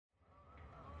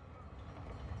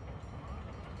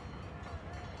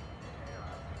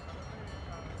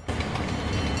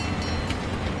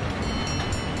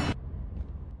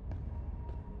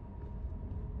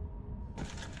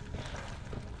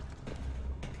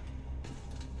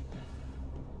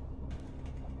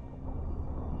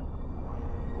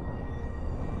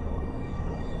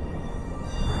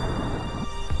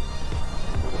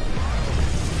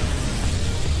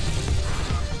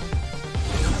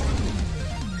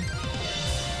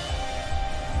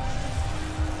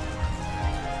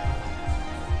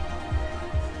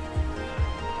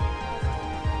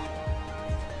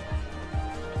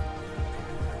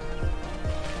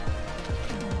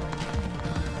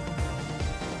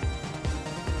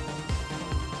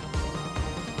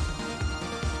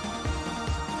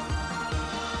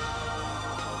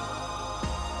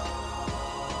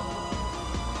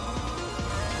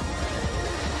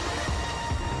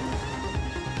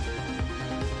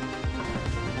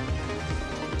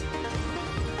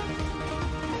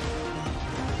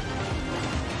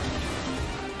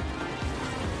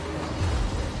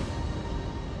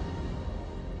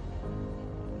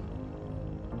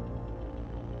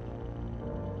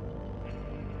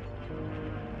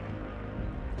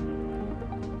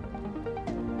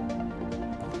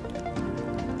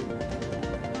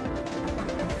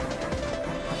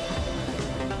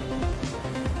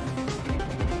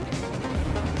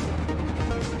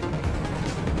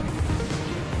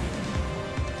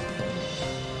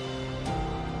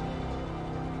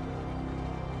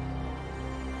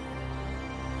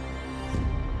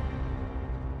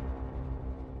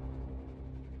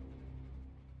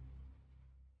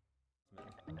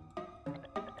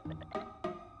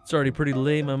It's already pretty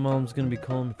late. My mom's gonna be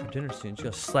calling me for dinner soon. She's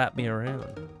gonna slap me around.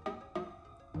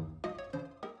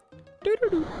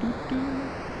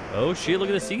 Oh shit, look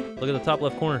at this, see? Look at the top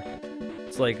left corner.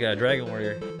 It's like Dragon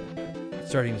Warrior.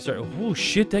 Oh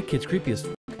shit, that kid's creepy as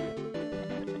fuck.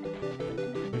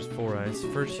 There's 4 eyes.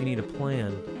 First you need a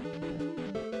plan.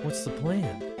 What's the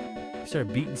plan? You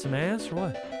start beating some ass or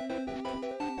what?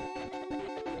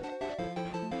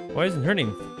 Why isn't her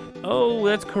name? Oh,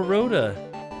 that's Kuroda.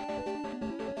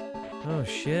 Oh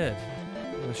shit.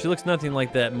 Well, she looks nothing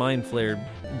like that mind flared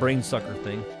brain sucker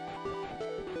thing.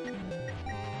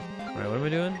 Alright, what am I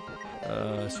doing?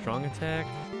 Strong attack.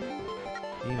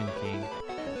 Demon King.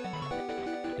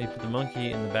 You put the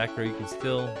monkey in the back row, you can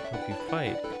still help you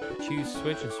fight. Choose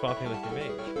switch and swap me with your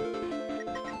mage.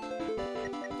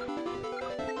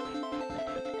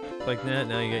 Like that,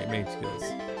 now you got your mage skills.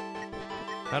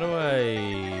 How do I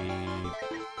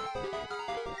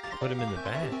put him in the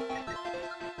back?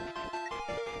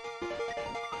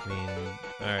 I mean,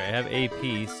 alright, I have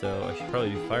AP, so I should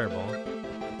probably do Fireball.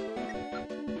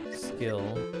 Skill.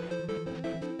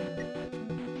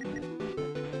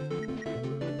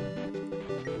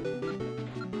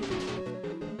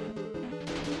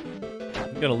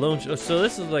 Got a lone. So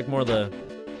this is like more the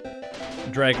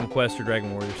Dragon Quest or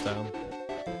Dragon Warrior style.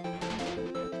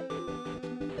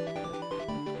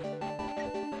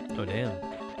 Oh damn.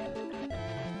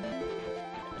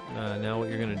 Now what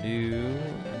you're gonna do?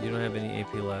 You don't have any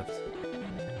AP left.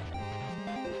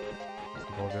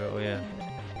 Oh yeah.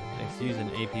 Next, use an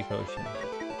AP potion.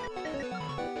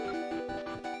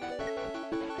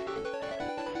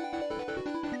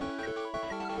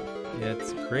 Yeah,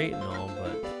 it's great and all,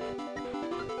 but.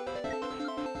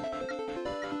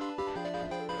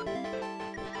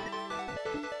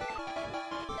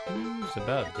 He's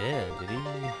about dead, did he?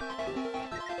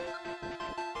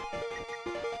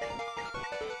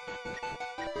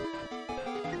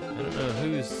 I don't know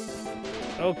who's...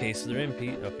 Okay, so they're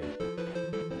MP... Okay.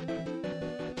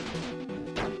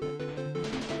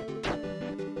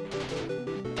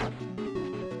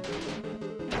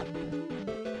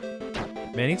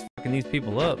 Man, he's fucking these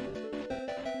people up.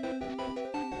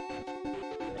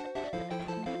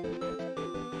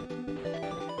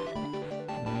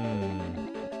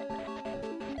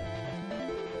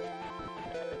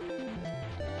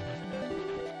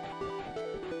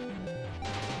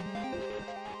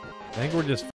 I think we're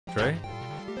just f***ed, right?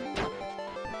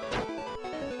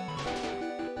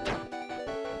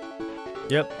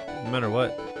 Yep, no matter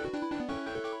what.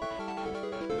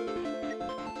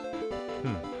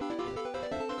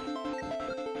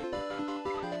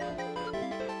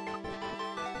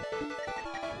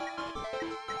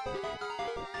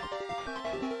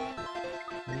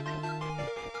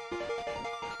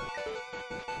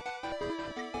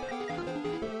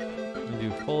 Do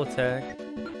full attack.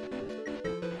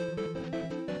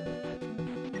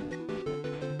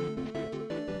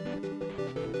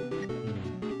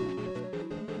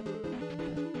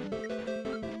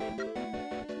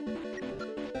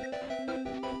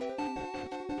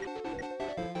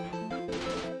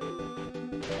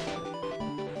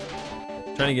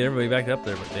 Trying to get everybody back up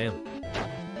there, but damn.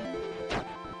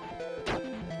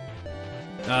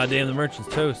 Ah, damn, the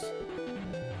merchant's toast.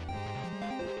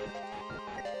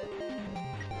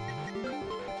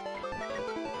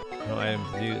 No item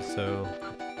to do it, so.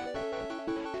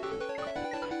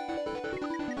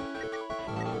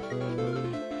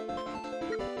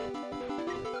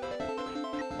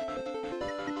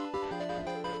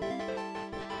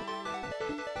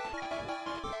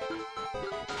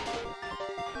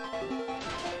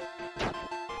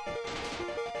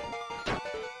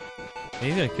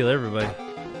 He's gonna kill everybody.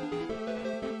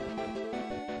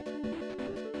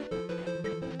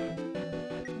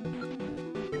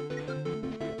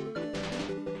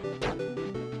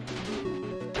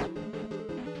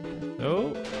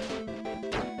 Oh.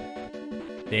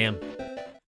 Damn.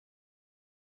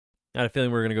 I had a feeling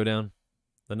we were gonna go down.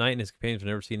 The knight and his companions were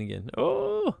never seen again.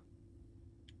 Oh.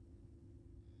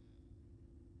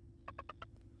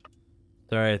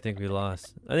 Sorry, I think we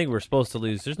lost. I think we're supposed to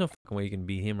lose. There's no fucking way you can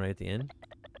beat him right at the end.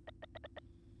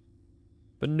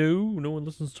 But no one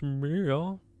listens to me,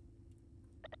 y'all.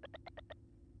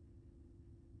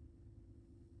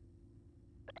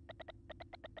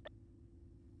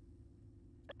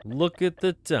 Look at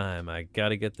the time. I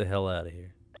gotta get the hell out of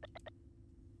here.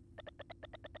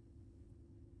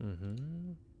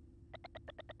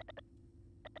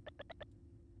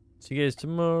 See you guys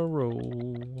tomorrow.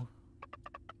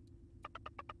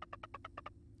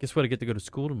 Guess what? I get to go to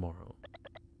school tomorrow.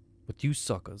 With you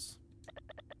suckers.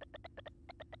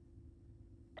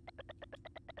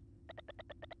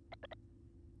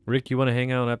 Rick, you want to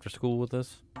hang out after school with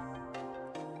us?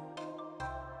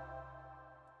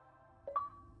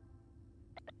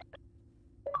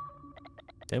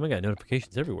 Damn, I got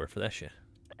notifications everywhere for that shit.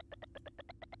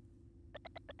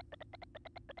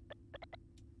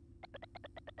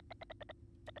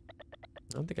 I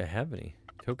don't think I have any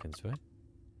tokens, do I?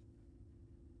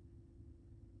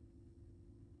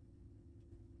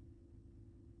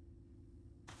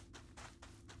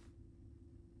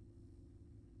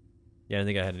 Yeah, I don't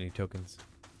think I had any tokens.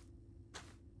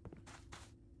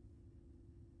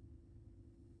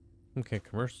 Okay,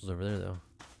 commercials over there, though.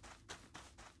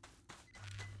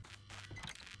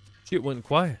 Shit went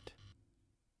quiet.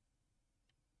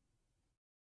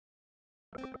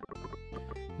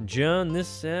 John, this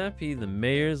sappy, the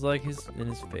mayor's like in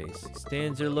his face. He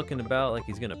stands there looking about like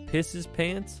he's gonna piss his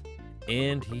pants,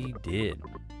 and he did.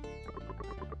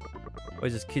 Why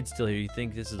is this kid still here? You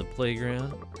think this is a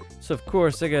playground? So of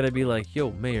course I gotta be like,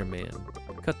 yo, mayor man,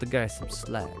 cut the guy some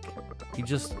slack. He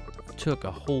just took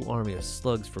a whole army of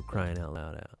slugs for crying out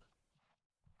loud.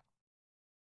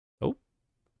 Oh.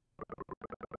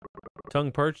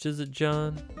 Tongue parched, is it,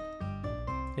 John?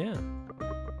 Yeah.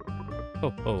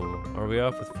 Oh, are we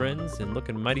off with friends and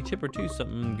looking mighty chipper too?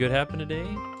 Something good happened today?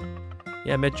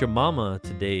 Yeah, I met your mama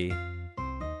today. I'm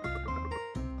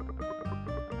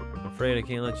afraid I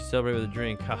can't let you celebrate with a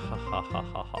drink. Ha ha ha ha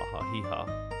ha ha ha hee ha.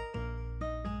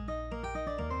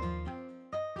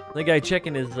 The guy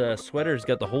checking his sweater's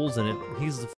got the holes in it.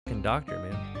 He's the fucking doctor,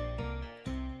 man.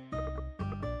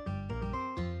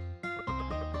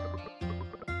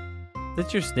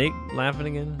 That's your snake laughing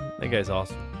again? That guy's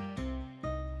awesome.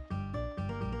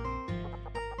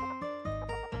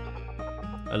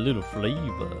 A little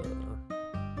flavor.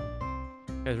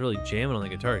 Guy's really jamming on the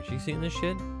guitar. Is she seeing this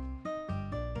shit?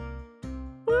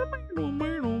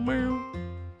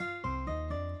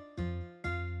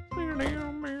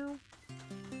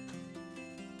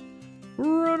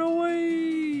 Run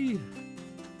away!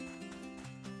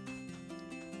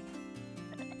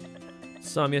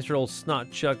 Saw him yesterday, old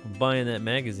snot Chuck buying that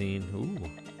magazine. Ooh,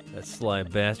 that sly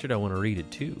bastard. I want to read it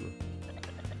too.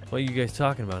 What are you guys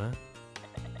talking about, huh?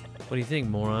 What do you think,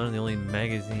 moron? The only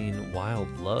magazine, Wild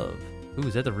Love. Ooh,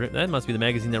 is that that must be the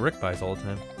magazine that Rick buys all the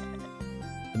time.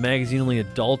 The magazine only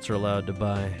adults are allowed to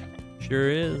buy. Sure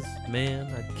is,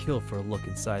 man. I'd kill for a look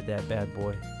inside that bad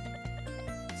boy.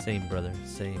 Same, brother,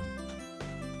 same.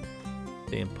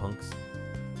 Damn punks.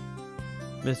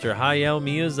 Mr. Hayao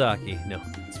Miyazaki. No,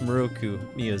 it's Moroku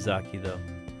Miyazaki, though.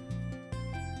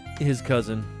 His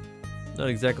cousin. Not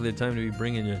exactly the time to be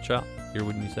bringing a child here,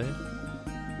 wouldn't you say?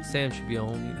 Sam should be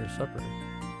home eating her supper.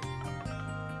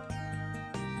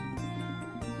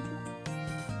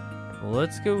 Well,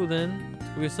 let's go then.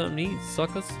 Let's go get something to eat,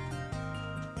 suckers.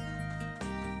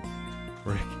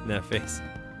 Rick in that face.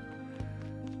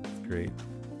 It's great.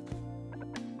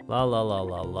 La la la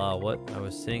la la. What? I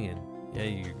was singing. Yeah,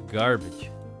 you're garbage.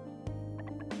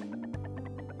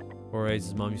 Alright,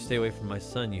 says Mom, you stay away from my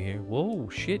son, you hear? Whoa,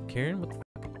 shit, Karen. What the fuck?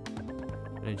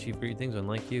 I didn't achieve great things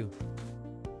unlike you.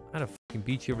 I'd have fucking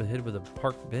beat you over the head with a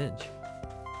park bench.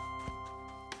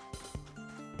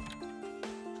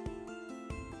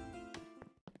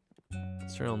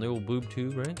 Let's turn on the old boob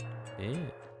tube, right? Yeah.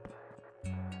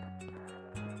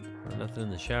 Nothing in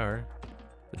the shower.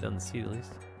 Put down the seat at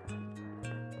least.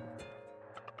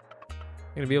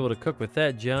 I'm gonna be able to cook with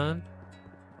that, John.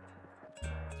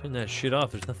 Turn that shit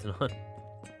off, there's nothing on.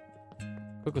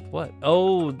 Cook with what?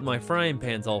 Oh, my frying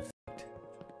pan's all fucked.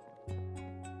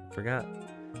 Forgot.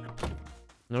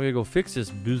 Now we gotta go fix this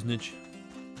business.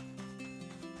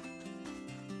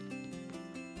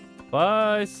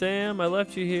 Bye, Sam. I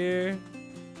left you here.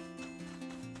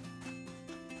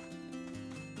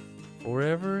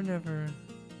 Forever and ever.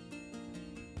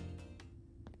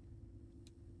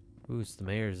 Ooh, it's the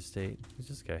mayor's estate. Who's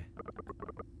this guy?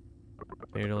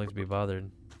 Mayor don't like to be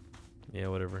bothered. Yeah,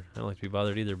 whatever. I don't like to be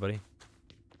bothered either, buddy.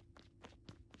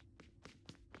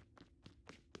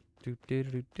 Do do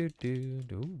do do do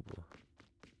do.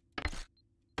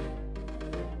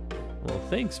 Well,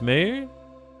 thanks, Mayor.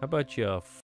 How about you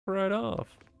f right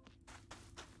off?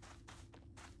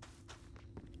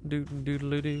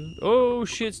 Doodle-doo. Oh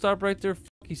shit! Stop right there. Fuck,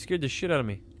 he scared the shit out of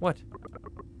me. What?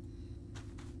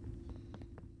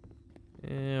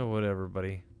 Yeah, whatever,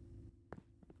 buddy.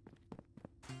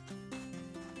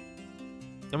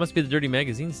 That must be the dirty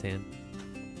magazine stand.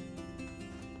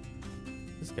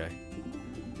 This guy.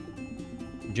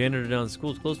 Janitor down at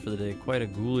school's closed for the day. Quite a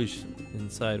ghoulish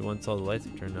inside once all the lights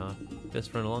have turned off.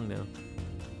 Best run along now.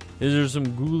 Is there some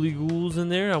ghouly ghouls in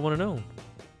there? I want to know.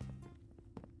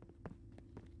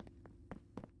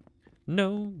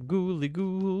 No ghouly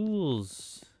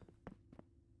ghouls.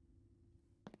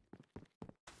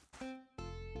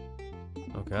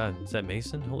 Oh god, is that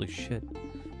Mason? Holy shit.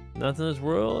 Nothing in this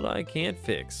world I can't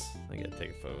fix. I gotta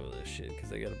take a photo of this shit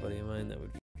because I got a buddy of mine that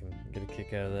would fucking get a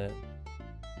kick out of that.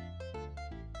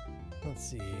 Let's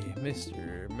see,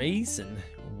 Mr. Mason.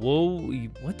 Whoa,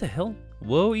 what the hell?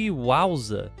 Whoa,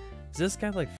 wowza. Is this guy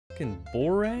like fucking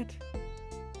Borat?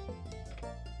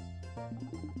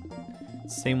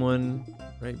 Same one,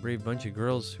 right brave bunch of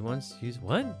girls who once used,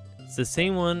 what? It's the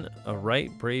same one a right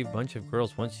brave bunch of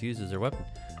girls once used as their weapon.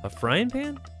 A frying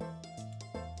pan?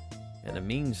 And a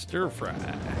mean stir fry.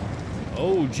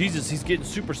 Oh, Jesus, he's getting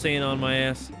Super Saiyan on my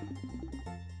ass.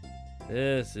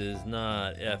 This is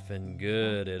not effing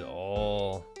good at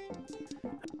all.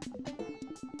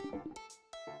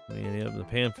 Let me get up in the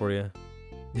pan for you.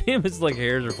 Damn, it's like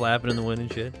hairs are flapping in the wind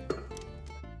and shit.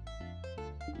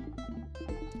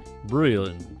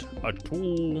 Brilliant. A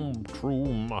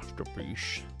true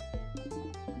masterpiece.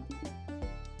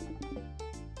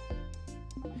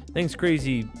 Thanks,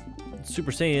 crazy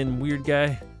Super Saiyan weird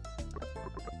guy.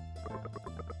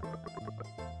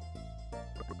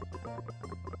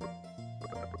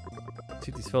 See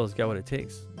if these fellas got what it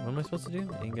takes. What am I supposed to do?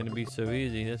 Ain't gonna be so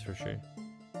easy, that's for sure.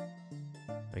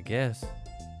 I guess.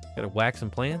 Gotta whack some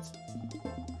plants?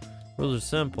 Rules are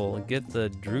simple. Get the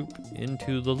droop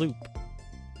into the loop.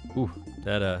 Ooh,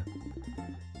 that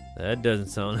doesn't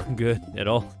sound good at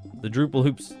all. The droop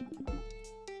loops.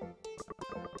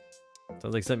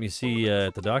 Sounds like something you see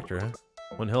at the doctor, huh?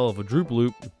 One hell of a droop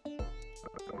loop.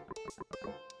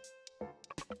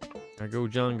 I go,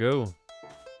 John, go.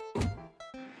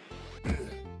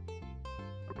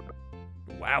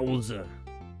 Wowza.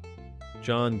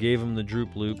 John gave him the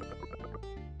droop loop.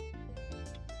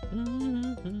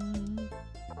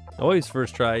 Always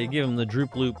first try. You give him the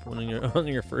droop loop when you're on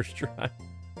your first try.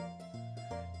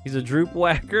 He's a droop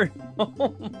whacker.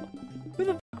 Who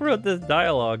the fuck wrote this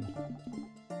dialogue?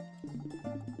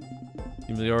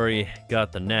 Seems they already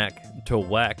got the knack to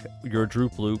whack your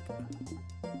droop loop.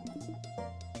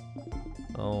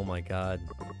 Oh my god.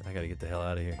 I gotta get the hell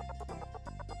out of here.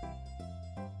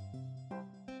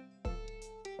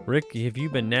 Rick, have you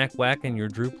been knack whacking your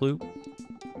droop loop?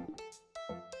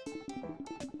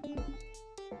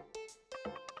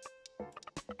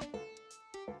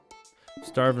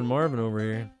 Starving Marvin over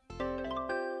here.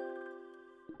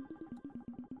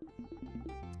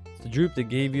 It's the droop that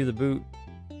gave you the boot.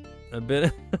 A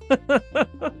bit.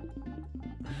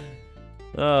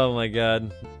 Oh my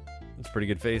god. That's a pretty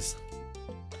good face.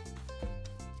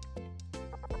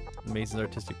 Mason's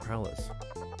artistic prowess.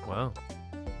 Wow.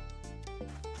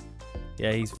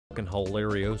 Yeah, he's fucking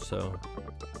hilarioso.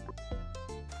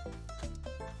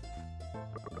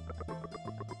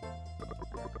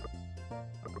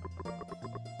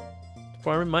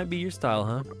 Farming might be your style,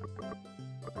 huh?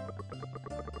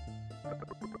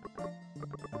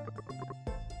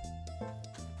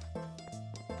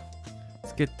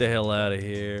 Let's get the hell out of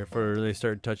here before they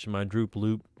start touching my droop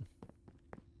loop.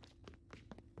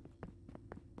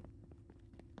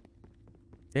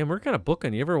 Damn, we're kind of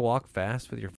booking. You ever walk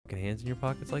fast with your fucking hands in your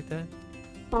pockets like that?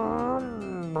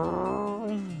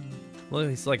 Look,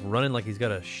 he's like running like he's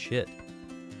got a shit.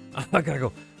 I gotta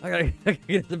go. I gotta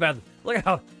get to the bathroom. Look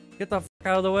out! Get the fuck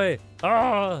out of the way!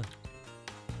 Ah!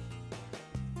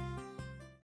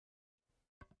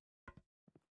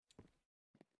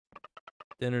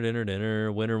 Dinner, dinner,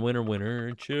 dinner. Winner, winner,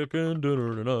 winner. Chicken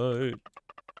dinner tonight.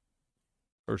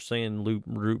 Or saying loop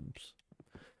roops.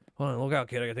 Hold on, look out,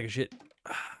 kid. I gotta take a shit.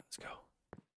 Let's go.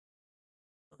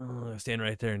 Oh, stand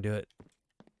right there and do it.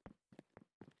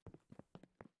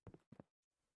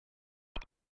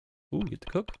 Ooh, get to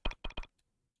cook.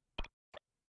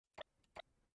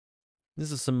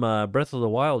 This is some Breath of the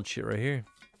Wild shit right here.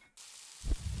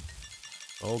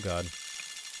 Oh god.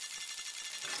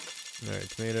 Alright,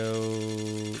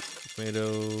 tomato.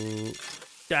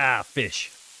 Ah,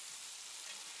 fish.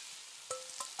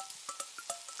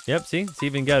 Yep, see? It's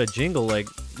even got a jingle like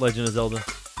Legend of Zelda.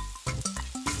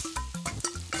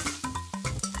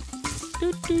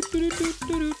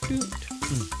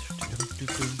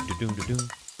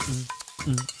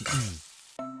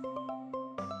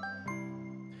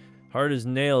 Hard as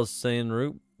nails, saying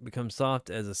root becomes soft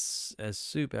as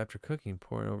soup after cooking.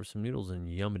 Pouring over some noodles and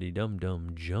yummity dum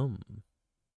dum jum.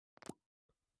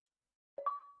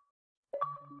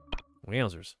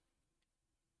 Wowzers.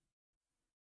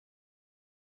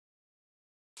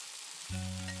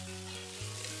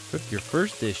 Cook your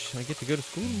first dish. I get to go to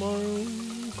school tomorrow.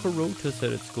 Karota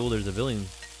said at school there's a villain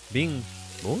being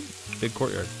born. Big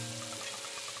courtyard.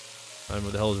 I don't know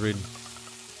what the hell I was reading.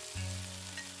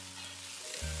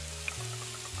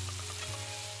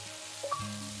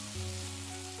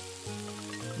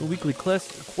 A weekly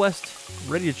quest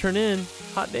ready to turn in.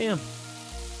 Hot damn.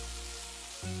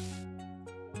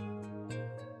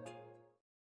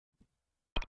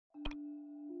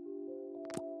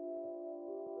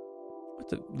 What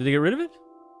the? Did they get rid of it?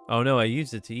 Oh no, I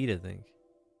used it to eat, I think.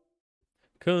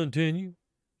 Continue.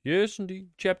 Yes, indeed.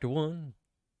 Chapter 1.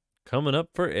 Coming up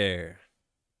for air.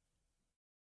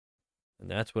 And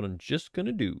that's what I'm just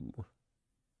gonna do.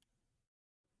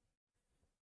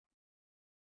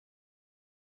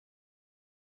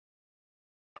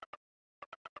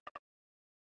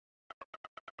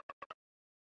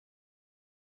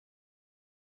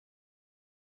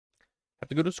 Have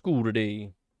to go to school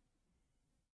today.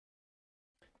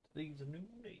 Today's a new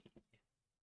day.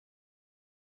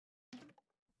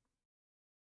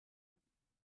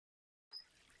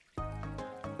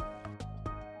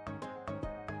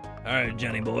 Alright,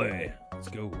 Johnny boy. Let's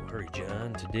go. Hurry,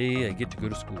 John. Today I get to go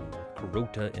to school.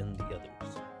 Carota and the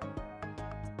others.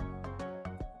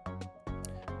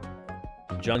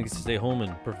 John gets to stay home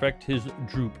and perfect his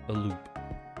droop a loop.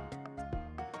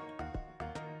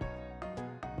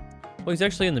 Oh, he's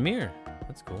actually in the mirror.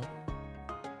 That's cool.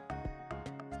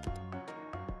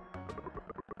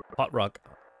 Hot Rock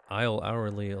Isle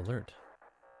hourly alert.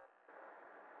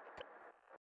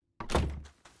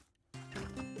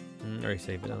 Already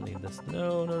saved it. I don't need this.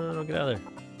 No, get out of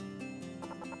there.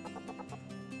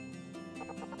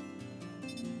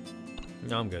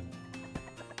 No, I'm good.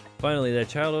 Finally, that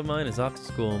child of mine is off to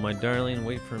school. My darling,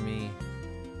 wait for me.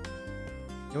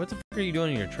 Yo, what the fuck are you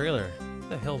doing in your trailer? What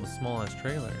the hell of a small ass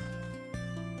trailer?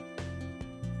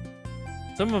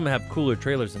 Some of them have cooler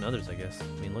trailers than others, I guess. I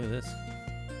mean, look at this.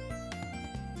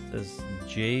 It says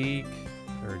Jake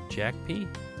or Jack P.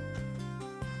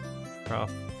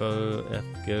 Profo F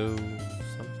Go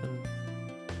something.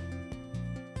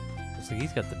 Looks like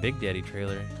he's got the Big Daddy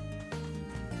trailer.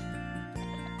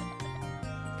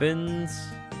 Fins?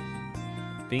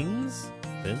 I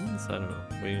don't know.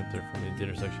 Waiting up there for the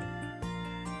intersection.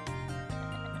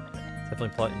 Definitely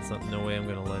plotting something. No way I'm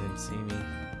gonna let him see me.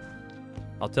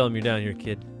 I'll tell him you're down here,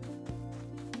 kid.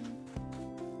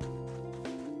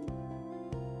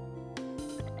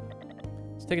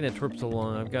 It's taking that twerp so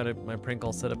long. I've got my prank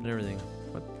all set up and everything.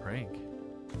 What prank?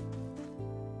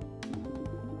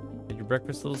 Had your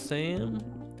breakfast, little Sam?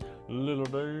 Little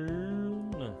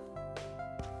Dan.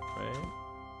 Right?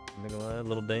 Nikolai,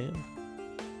 little Dan.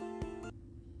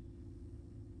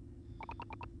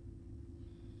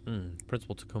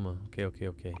 Principal Tacoma.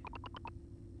 Okay.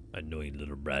 Annoying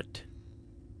little brat.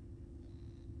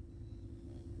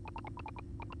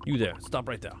 You there. Stop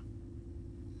right there.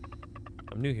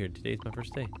 I'm new here. Today's my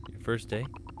first day. Your first day?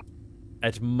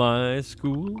 At my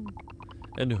school?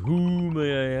 And who,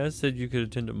 may I ask, said you could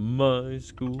attend my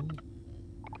school?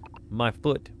 My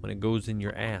foot when it goes in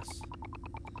your ass.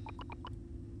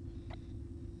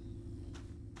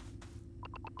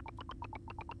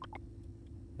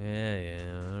 Yeah,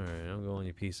 alright. I'm going,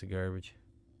 you piece of garbage.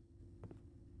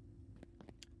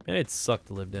 Man, it'd suck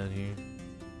to live down here.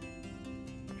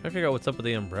 I'm trying to figure out what's up with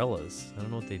the umbrellas. I don't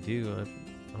know what they do. I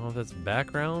don't know if that's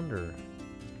background or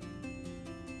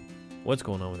what's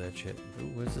going on with that shit.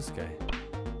 Ooh, where's this guy?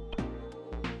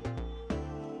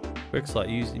 Quick slot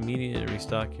used immediately to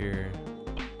restock your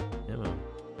ammo.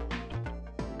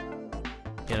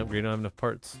 Can't upgrade, don't have enough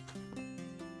parts.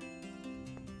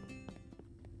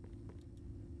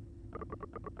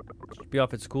 Should be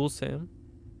off at school, Sam.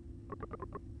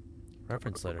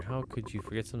 Reference letter. How could you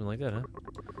forget something like that, huh?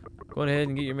 Go ahead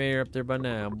and get your mayor up there by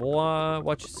now. Boy,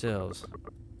 watch yourselves.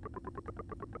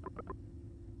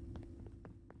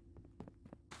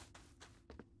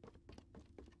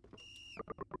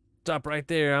 Stop right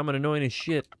there. I'm annoying as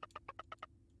shit.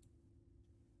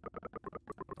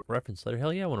 Reference letter?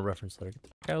 Hell yeah, I want a reference letter. Get the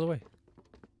fuck out of the way.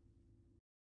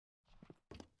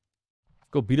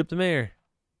 Go beat up the mayor.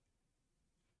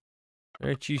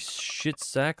 Alright, you shit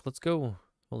sack. Let's go.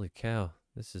 Holy cow.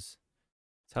 This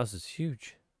house is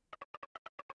huge.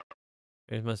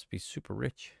 It must be super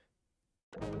rich.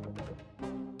 Is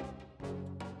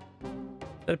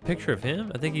that a picture of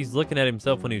him? I think he's looking at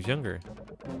himself when he was younger.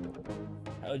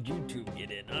 How'd you two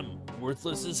get in? I'm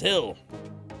worthless as hell.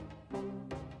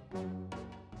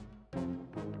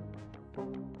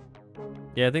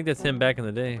 Yeah, I think that's him back in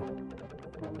the day.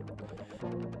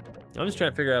 I'm just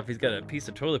trying to figure out if he's got a piece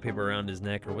of toilet paper around his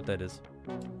neck or what that is.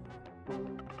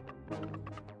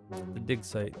 The dig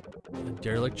site. A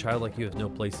derelict child like you has no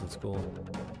place in school.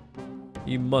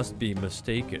 You must be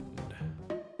mistaken.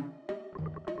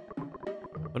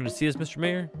 Wanted to see us, Mr.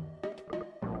 Mayor?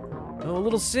 Oh,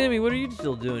 little Sammy, what are you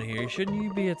still doing here? Shouldn't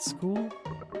you be at school?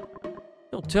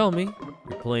 Don't tell me.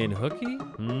 You're playing hooky?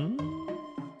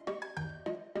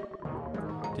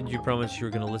 Didn't you promise you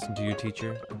were going to listen to your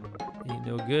teacher? Ain't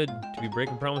no good to be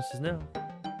breaking promises now.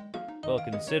 Well,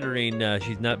 considering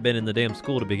she's not been in the damn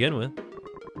school to begin with.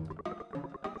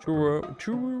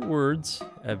 Truer words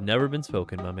have never been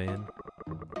spoken, my man.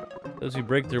 Those who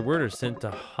break their word are sent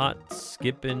to hot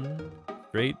skipping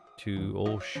straight to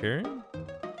old Sharon?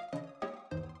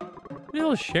 Who the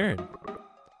hell is Sharon?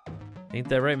 Ain't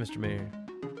that right, Mr. Mayor?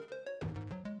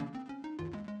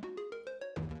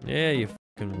 Yeah, you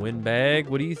fucking windbag.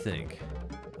 What do you think?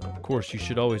 Of course, you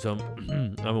should always, I'm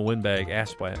a windbag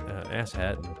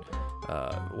asshat,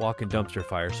 walking dumpster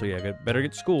fire, so yeah, better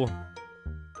get to school.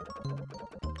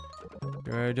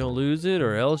 Alright, don't lose it,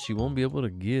 or else you won't be able to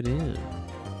get in.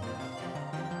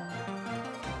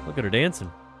 Look at her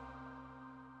dancing.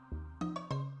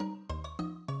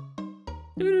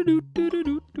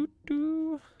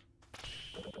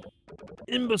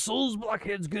 Imbeciles,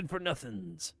 blockheads, good for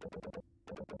nothings.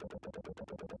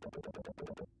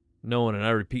 No one, and I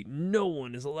repeat, no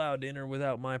one is allowed to enter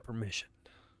without my permission.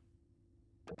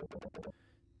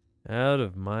 Out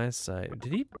of my sight.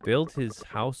 Did he build his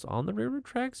house on the railroad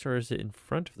tracks, or is it in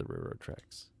front of the railroad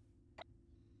tracks?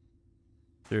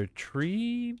 Is there a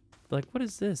tree? Like, what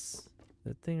is this?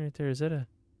 That thing right there, is that a...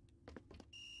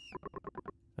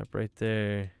 Up right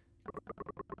there.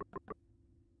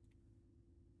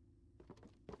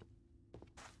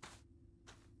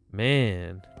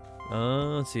 Man.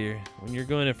 Let's see here. When you're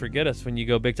going to forget us when you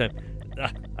go big time.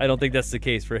 I don't think that's the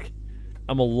case, Rick.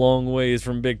 I'm a long ways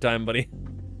from big time, buddy.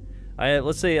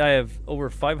 Let's say I have over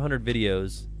 500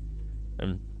 videos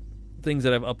and things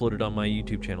that I've uploaded on my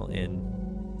YouTube channel,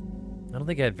 and I don't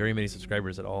think I have very many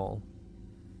subscribers at all.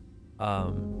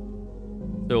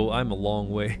 So I'm a long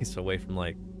ways away from,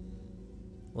 like,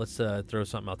 let's throw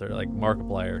something out there like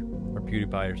Markiplier or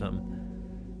PewDiePie or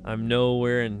something. I'm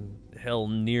nowhere in hell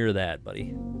near that,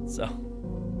 buddy. So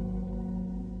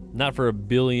not for a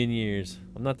billion years.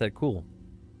 I'm not that cool,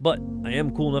 but I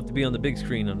am cool enough to be on the big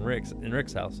screen on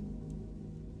Rick's house.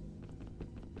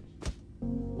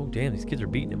 Oh damn, these kids are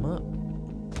beating him up.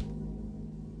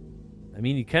 I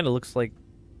mean, he kind of looks like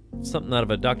something out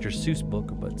of a Dr. Seuss book,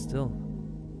 but still.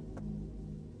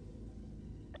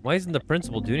 Why isn't the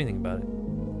principal doing anything about it?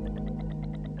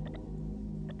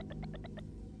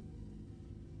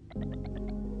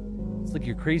 It's like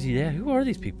you're crazy dad. Who are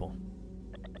these people?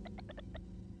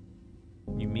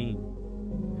 You mean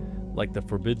like the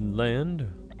Forbidden Land?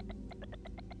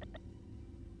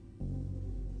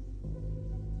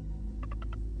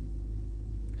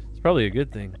 It's probably a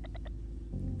good thing.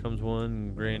 Comes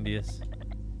one grandiose.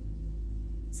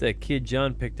 It's that kid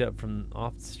John picked up from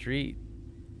off the street.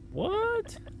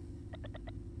 What?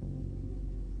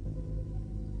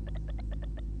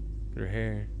 Look at her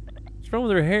hair. What's wrong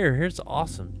with her hair? Her hair's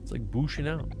awesome. It's like booshing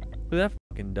out. Look at that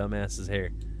fucking dumbass's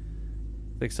hair.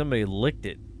 It's like somebody licked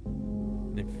it.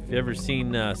 If you've ever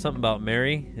seen something about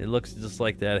Mary, it looks just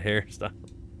like that hairstyle.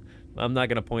 I'm not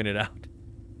gonna point it out.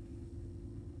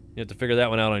 You have to figure that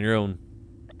one out on your own.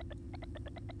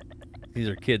 These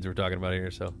are kids we're talking about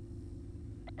here, so.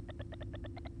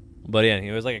 But yeah,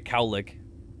 it was like a cow lick.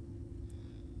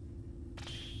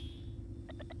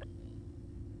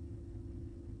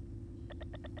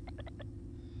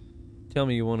 Tell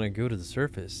me you want to go to the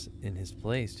surface in his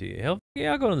place, do you? Hell,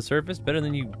 yeah, I'll go on the surface. Better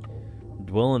than you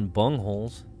dwell in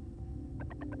bungholes.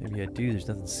 Maybe I do. There's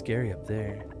nothing scary up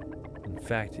there. In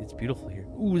fact, it's beautiful here.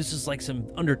 Ooh, this is like some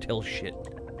Undertale shit.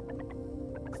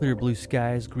 Clear blue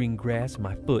skies, green grass,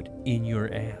 my foot in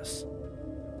your ass.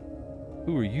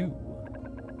 Who are you?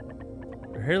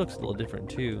 Her hair looks a little different,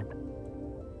 too.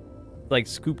 Like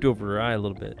scooped over her eye a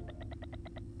little bit.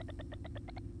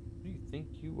 Who do you think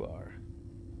you are?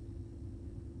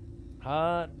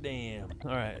 Hot damn.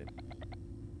 Alright.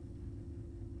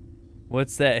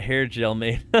 What's that hair gel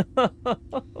made?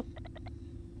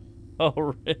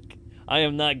 Oh, Rick. I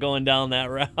am not going down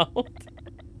that route.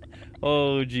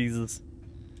 Oh, Jesus.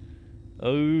 Oh.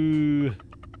 I'm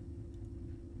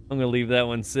gonna leave that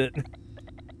one sit.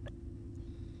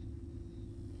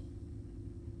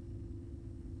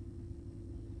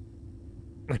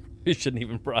 You shouldn't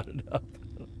even brought it up.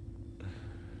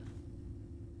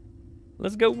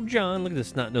 Let's go, John. Look at this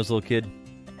snot-nosed little kid.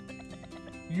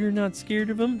 You're not scared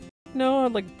of him? No,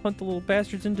 I'd like to punt the little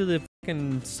bastards into the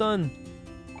fucking sun.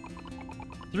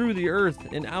 Through the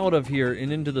earth and out of here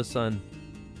and into the sun.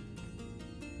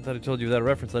 I thought I told you without a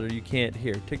reference letter you can't.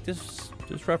 Here, take this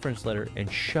reference letter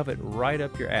and shove it right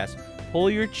up your ass.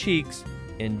 Pull your cheeks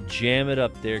and jam it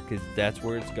up there, because that's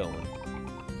where it's going.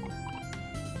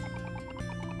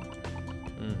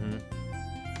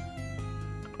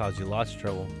 Cause you lots of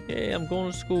trouble. Hey, I'm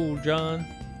going to school, John.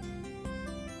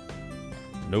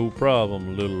 No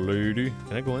problem, little lady.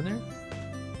 Can I go in there?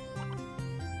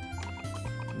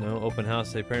 No, open house.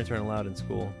 Say parents aren't allowed in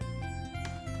school.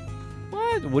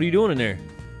 What? What are you doing in there?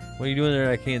 What are you doing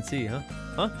there I can't see, huh?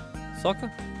 Huh?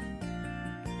 Soccer?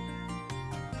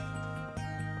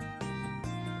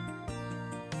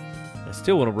 I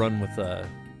still want to run with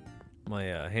my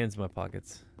hands in my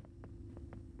pockets.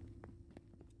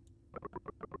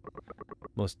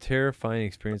 Most terrifying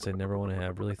experience I never want to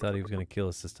have. Really thought he was going to kill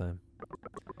us this time.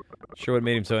 Sure what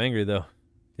made him so angry, though.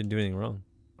 Didn't do anything wrong.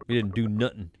 We didn't do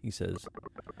nothing, he says.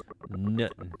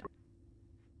 Nothing.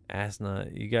 Ass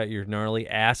knot. You got your gnarly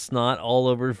ass knot all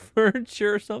over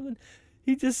furniture or something?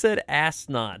 He just said ass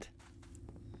knot.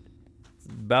 It's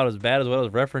about as bad as what I was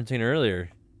referencing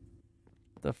earlier.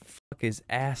 The fuck is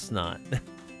ass knot?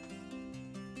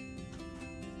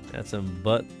 That's some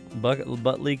butt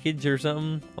leakage or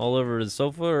something all over the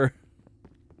sofa, or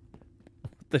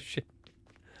what the shit?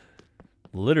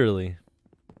 Literally.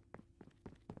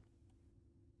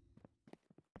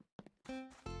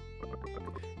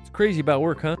 It's crazy about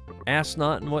work, huh? Ass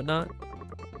knot and whatnot.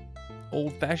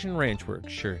 Old-fashioned ranch work,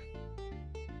 sure.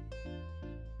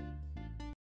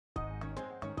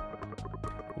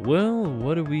 Well,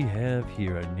 what do we have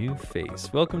here? A new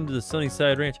face. Welcome to the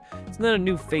Sunnyside Ranch. It's not a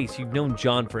new face. You've known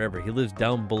John forever. He lives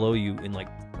down below you in like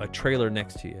a trailer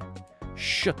next to you.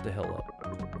 Shut the hell up.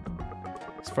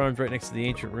 This farm's right next to the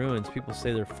ancient ruins. People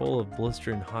say they're full of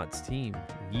blistering hot steam.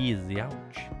 Yeezy,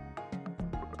 ouch.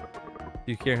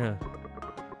 Do you care, huh?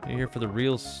 You're here for the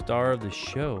real star of the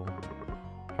show.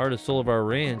 Heart and soul of our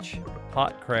ranch.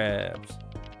 Pot crabs.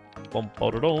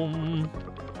 Bum-ba-da-dum.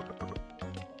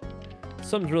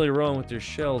 Something's really wrong with their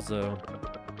shells, though.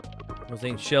 Those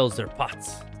ain't shells, they're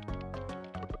pots.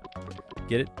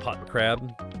 Get it? Pot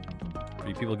crab. For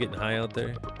you people getting high out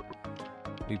there.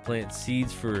 We plant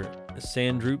seeds for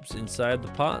sand droops inside the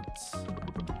pots.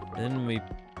 Then we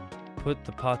put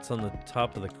the pots on the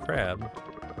top of the crab.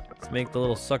 Let's make the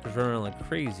little suckers run around like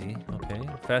crazy. Okay.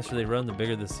 The faster they run, the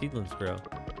bigger the seedlings grow.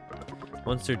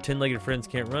 Once their 10-legged friends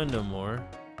can't run no more.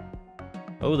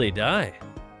 Oh, they die.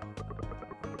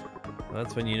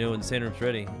 That's when you know when sand roop's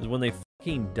ready. Is when they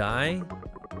fucking die?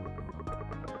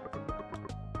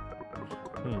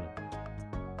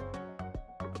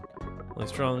 The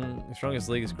strongest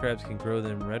legged crabs can grow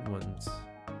them red ones.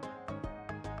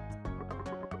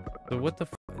 But what the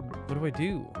what do I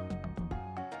do?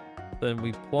 Then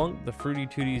we plunk the fruity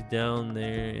tooties down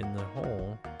there in the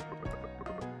hole.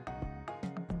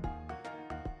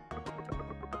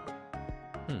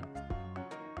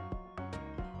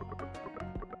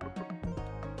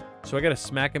 So I gotta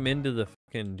smack him into the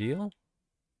fucking deal?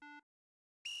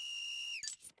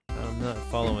 I'm not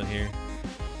following here.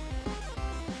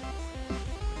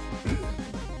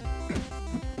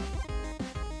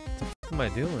 What the fuck am I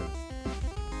doing?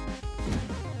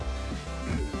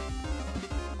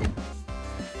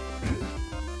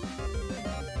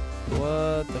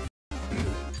 What the f—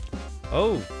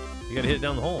 oh! You gotta hit it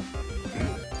down the hole.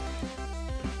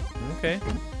 Okay.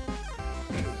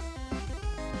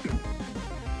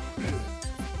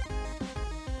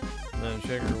 Not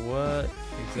sure what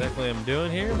exactly I'm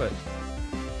doing here, but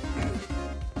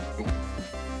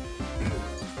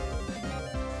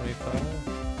 25.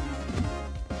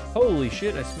 Holy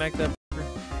shit, I smacked that fucker.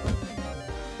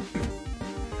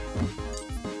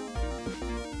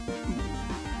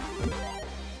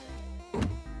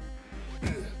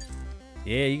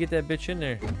 Yeah, you get that bitch in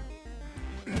there.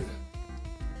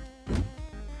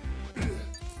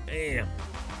 Damn.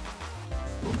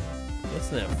 What's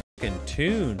that fucking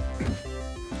tune?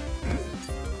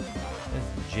 That's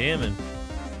jamming.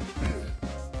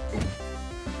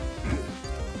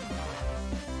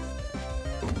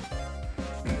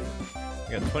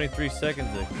 I got 23 seconds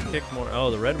to kick more.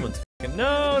 Oh, the red one's fucking—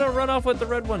 no, don't run off with the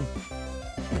red one.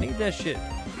 I need that shit.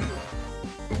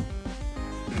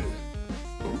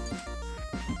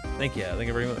 Thank you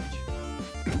very much.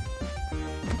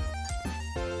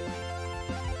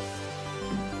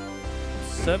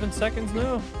 7 seconds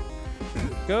now.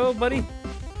 Go, buddy.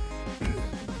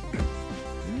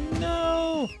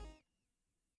 No.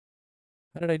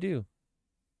 How did I do?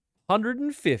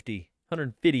 150.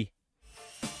 150.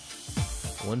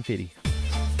 150.